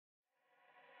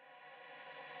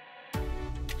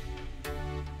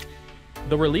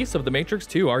The release of the Matrix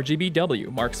II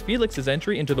RGBW marks Fiilex's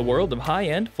entry into the world of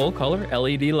high-end, full-color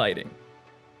LED lighting.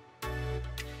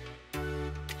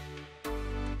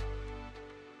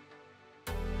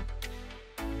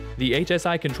 The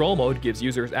HSI control mode gives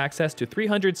users access to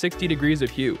 360 degrees of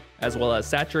hue, as well as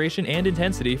saturation and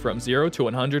intensity from 0 to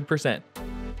 100%.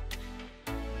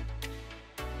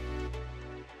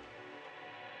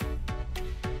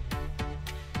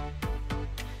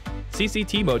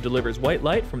 CCT mode delivers white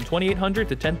light from 2800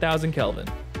 to 10,000 Kelvin,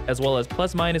 as well as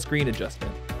plus-minus green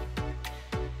adjustment.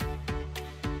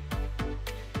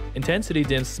 Intensity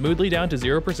dims smoothly down to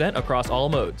 0% across all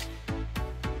modes.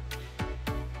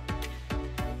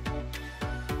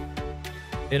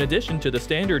 In addition to the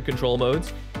standard control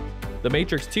modes, the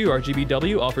Matrix II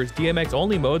RGBW offers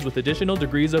DMX-only modes with additional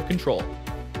degrees of control.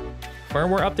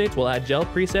 Firmware updates will add gel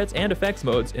presets and effects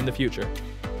modes in the future.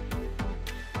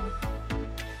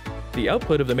 The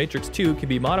output of the Matrix II can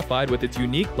be modified with its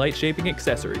unique light shaping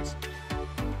accessories.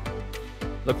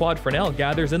 The quad Fresnel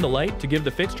gathers in the light to give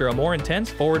the fixture a more intense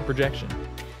forward projection.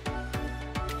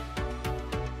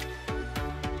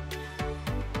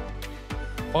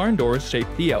 Barn doors shape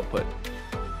the output.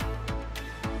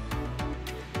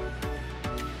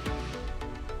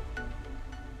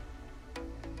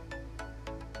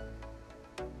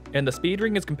 And the speed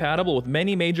ring is compatible with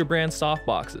many major brand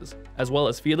softboxes, as well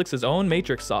as Fiilex's own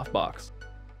Matrix softbox.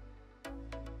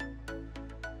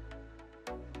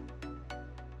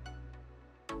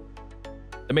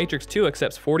 The Matrix II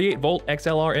accepts 48-volt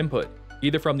XLR input,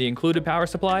 either from the included power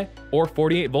supply or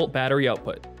 48-volt battery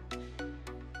output.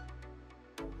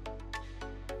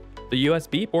 The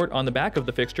USB port on the back of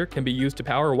the fixture can be used to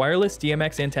power wireless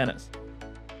DMX antennas.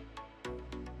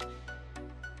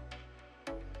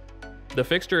 The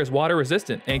fixture is water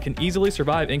resistant and can easily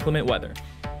survive inclement weather.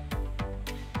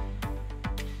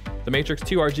 The Matrix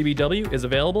II RGBW is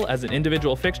available as an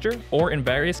individual fixture or in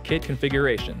various kit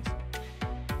configurations.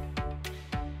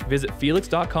 Visit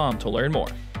Fiilex.com to learn more.